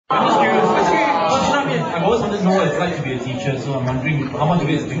I've always wanted to know what it's like to be a teacher, so I'm wondering how much of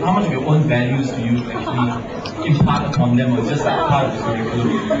your own values do you actually impart upon them, or is just like part of the curriculum?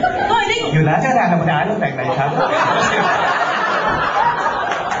 No, I think อยู่นะเจ้าทางธรรมดาต้องแบ่งไหนครับ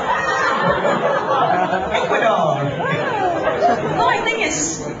no, I think it's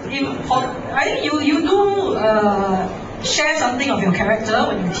important. I think you do share something of your character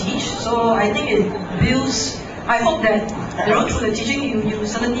when you teach. So I think it builds. I hope that through the teaching you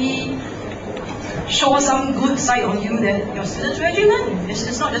certainly show some good side of you that your students will actually learn.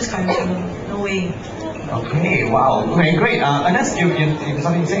 It's not just curriculum. No way. Okay, wow. Okay, great. Ernest, you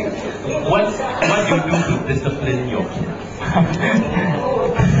something to say? What do you do to discipline your kids?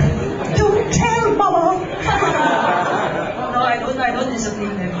 Don't tell Mama. No, I don't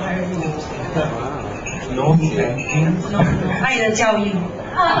discipline them. I really don't. No spanking? No. 爱的教育.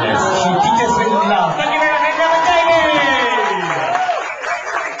 Yes, she teaches with love. Thank you very much, Jamie.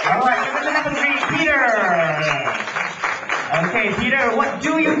 All right, give it to number 3, Peter. Okay, Peter, what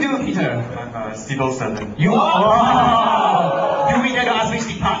do you do, Peter? I'm a civil servant. You are. Do we dare to ask which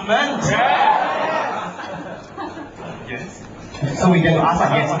department? Yes. So we dare to ask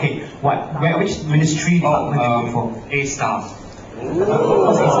that? Yes. Okay. What? Which ministry department do you work for? A staff.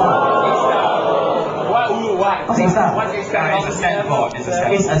 What's A star? What's A star? It's a stat board. It's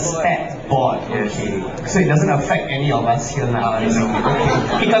a stat board. Okay. So it doesn't affect any of us here now.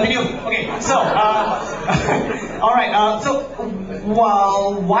 Okay. Continue. Okay. So, all right. So,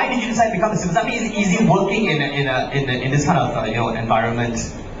 why did you decide to become a civil servant? I mean, is it easy working in this kind of environment?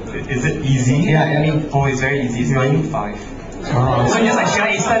 Is it easy? Yeah. I mean, it's very easy. It's 9 to 5. So just like Sheila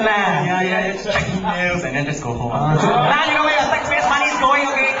Easton lah. Yeah. Check emails and then just go home. Now you know where your taxpayers' money is going.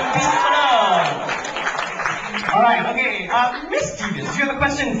 Okay. All right. Okay. Miss Stevens, do you have a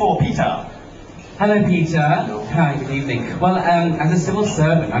question for Peter? Hello, Peter. Hi, good evening. Well, as a civil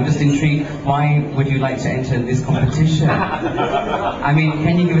servant, I'm just intrigued. Why would you like to enter this competition? I mean,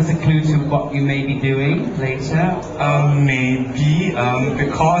 can you give us a clue to what you may be doing later? Maybe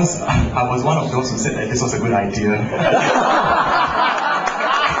because I was one of those who said that this was a good idea.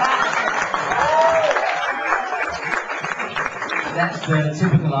 That's the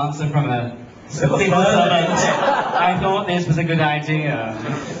typical answer from a civil servant. I thought this was a good idea.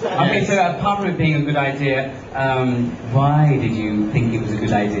 Okay, so apart from it being a good idea, why did you think it was a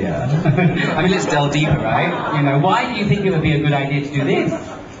good idea? I mean, let's delve deeper, right? You know, why do you think it would be a good idea to do this?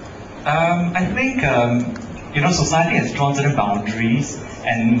 I think society has drawn certain boundaries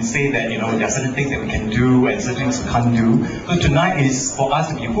and say that there are certain things that we can do and certain things we can't do. So tonight is for us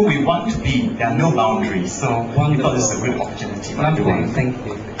to be who we want to be. There are no boundaries. So we thought this is a good opportunity. Lovely, thank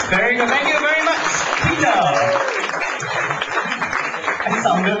you. Very good. Thank you very much, Peter. It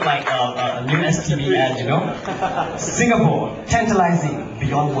sounded like a new STV ad, Singapore, tantalizing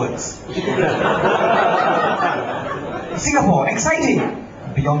beyond words. Singapore, exciting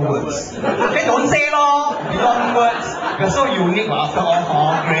beyond words. Okay, don't say it all. Beyond words. You're so unique after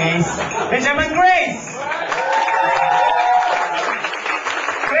all, Grace. Benjamin, Grace!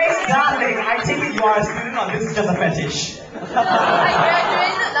 Grace, darling, I take it you are a student or this is just a fetish? No, I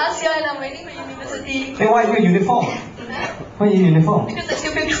graduated last year and I'm waiting for university. Then why are you in uniform? Why are you in uniform? Because I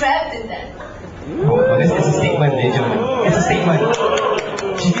still feel trapped in that. Oh, this is a statement, Benjamin. It's a statement.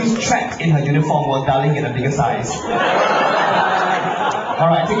 She feels trapped in her uniform while darling in a bigger size.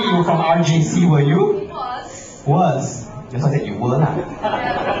 Alright, I think you were from RJC, were you? Was. That's why I said you were lah.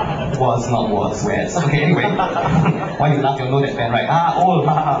 Was, not was, where's. Okay, anyway. Why you laugh, you'll know that fan, right?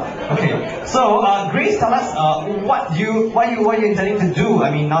 Okay. So, Grace, tell us what are you intending to do?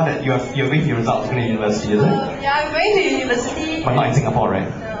 I mean, now that you're waiting your results to university, is it? Yeah, I'm going to university. But not in Singapore, right?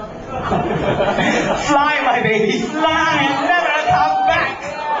 No. Fly, my baby, fly and never come back!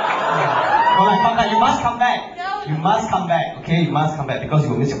 No, come back. You must come back. You must come back, okay? You must come back because you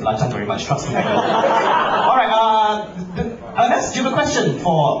will miss your belacan very much, trust me. Alright, Ernest, do you have a question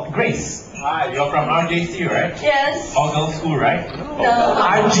for Grace? Hi, you're from RJC, right? Yes. All girls school, right? No.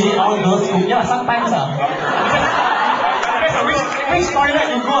 RG, all girls school. Yeah, sometimes. Which toilet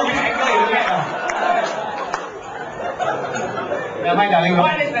you go, which angle you get. Yeah, my darling.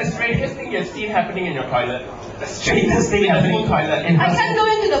 What is the strangest thing you've seen happening in your toilet? The strangest thing happening in toilet. I can't go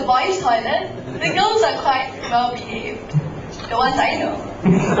into the boys' toilet. The girls are quite well behaved. The ones I know.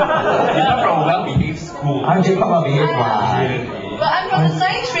 You're not from a well-behaved school. RG quite well behaved. But I'm from the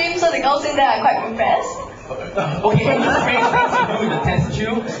science stream, so the girls in there are quite impressed. Okay, any strange things you do in the test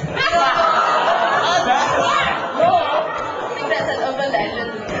tube? No. I think that's an urban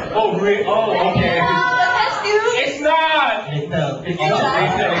legend. Oh, great. Oh, okay. The test tube? It's not! Later. It's not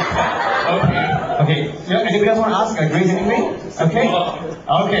later. Okay. Okay, any Anybody else want to ask Grace anything? Okay.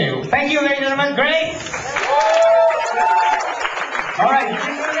 Okay. Thank you, ladies and gentlemen. Grace. All right. We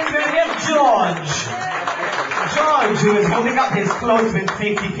have George. George, who is holding up his clothes with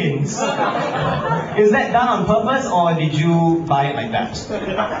safety pins. Is that done on purpose, or did you buy it like that?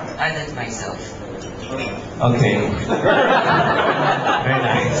 I did it myself. Okay. Very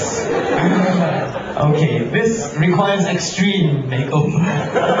nice. Okay, this requires extreme makeover.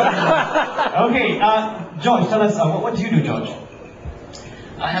 Okay, George, tell us, what do you do, George?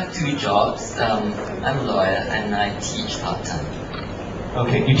 I have 2 jobs. I'm a lawyer and I teach part-time.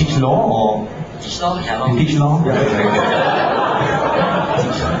 Okay, you teach law or? Teach law? Yeah. You teach law?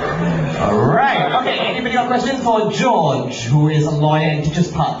 Alright, okay, anybody got questions for George, who is a lawyer and teaches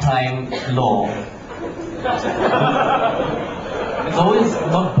part-time law? It's always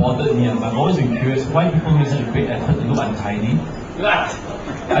not bothered me, but I've always been curious why people make such a big effort to look untidy. I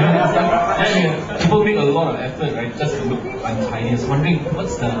mean, people make a lot of effort, right, just to look untidy. I was wondering,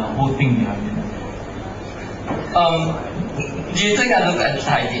 what's the whole thing behind it? Do you think I look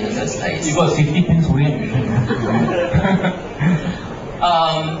untidy in the first place? You got safety pins holding up your shirt.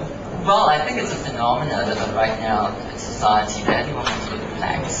 Well, I think it's a phenomenon that right now in society that everyone wants to look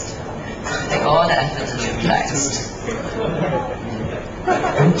relaxed. Take all the effort to look relaxed.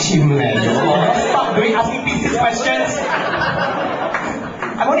 Don't chill, man. Stop doing asking these questions.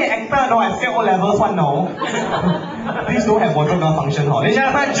 I'm only an actor, no, I failed O-levels, one no. Please don't have wardrobe malfunction, huh? Ladies and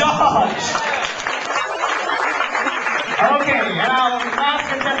gentlemen, George! Okay, and our last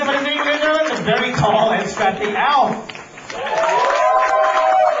contestant for the evening, ladies and gentlemen, the very tall and strapping Alf.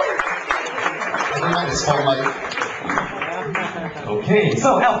 Okay,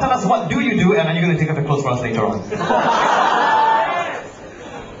 so Alf, tell us what do you do, and then you're going to take up the clothes for us later on.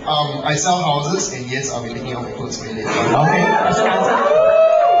 I sell houses, and yes, I'll be taking off my clothes for you later. Okay, question answered.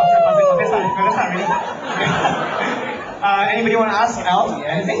 Okay, start ready. Anybody want to ask Alf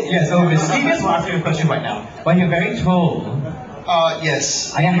anything? Yeah, so Mischievous will ask you a question right now. Well, you're very tall.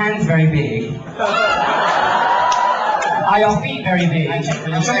 Yes. Are your hands very big? Are your feet very big? Show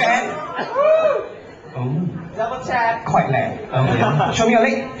me your hand. Oh. Double check. Quite loud. Okay. Show me your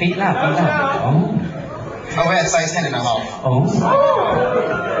leg. Feet lah, feet lah. Oh. I wear a size 10 and a half. Oh.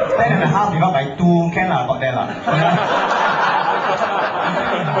 10 and a half divided by 2, can lah, about there lah.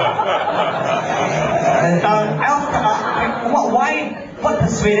 Alf, what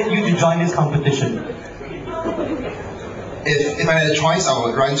persuaded you to join this competition? If I had a choice, I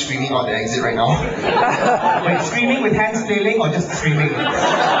would run screaming out the exit right now. Wait, screaming with hands flailing or just screaming?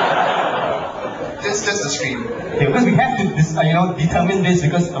 Just a scream. Okay, because we have to determine this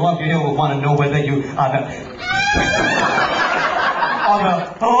because a lot of people will want to know whether you are the or the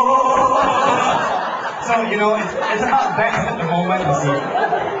so it's about that at the moment, you see.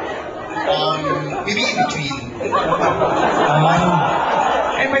 Maybe in between.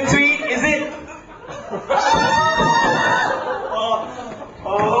 In between, is it?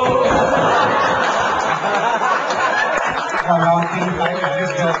 Around things like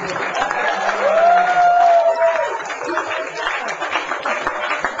this joke.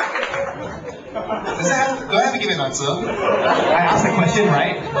 Do I have to give an answer? I asked the question,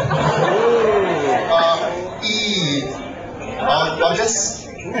 right? I'll just...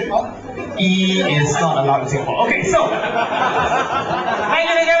 E is not allowed in Singapore. Okay, so... I'm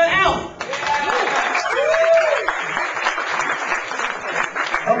gonna go out!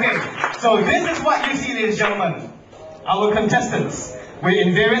 Okay, so this is what you see, ladies and gentlemen. Our contestants. We're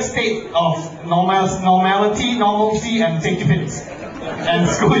in various states of normalcy, and safety pins. And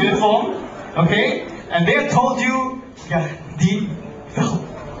school uniform. Okay? And they have told you deep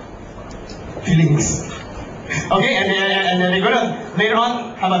feelings. Okay, and they're gonna later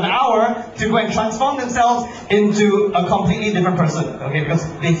on have an hour to go and transform themselves into a completely different person. Okay, because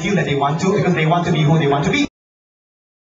they feel that they want to, because they want to be who they want to be.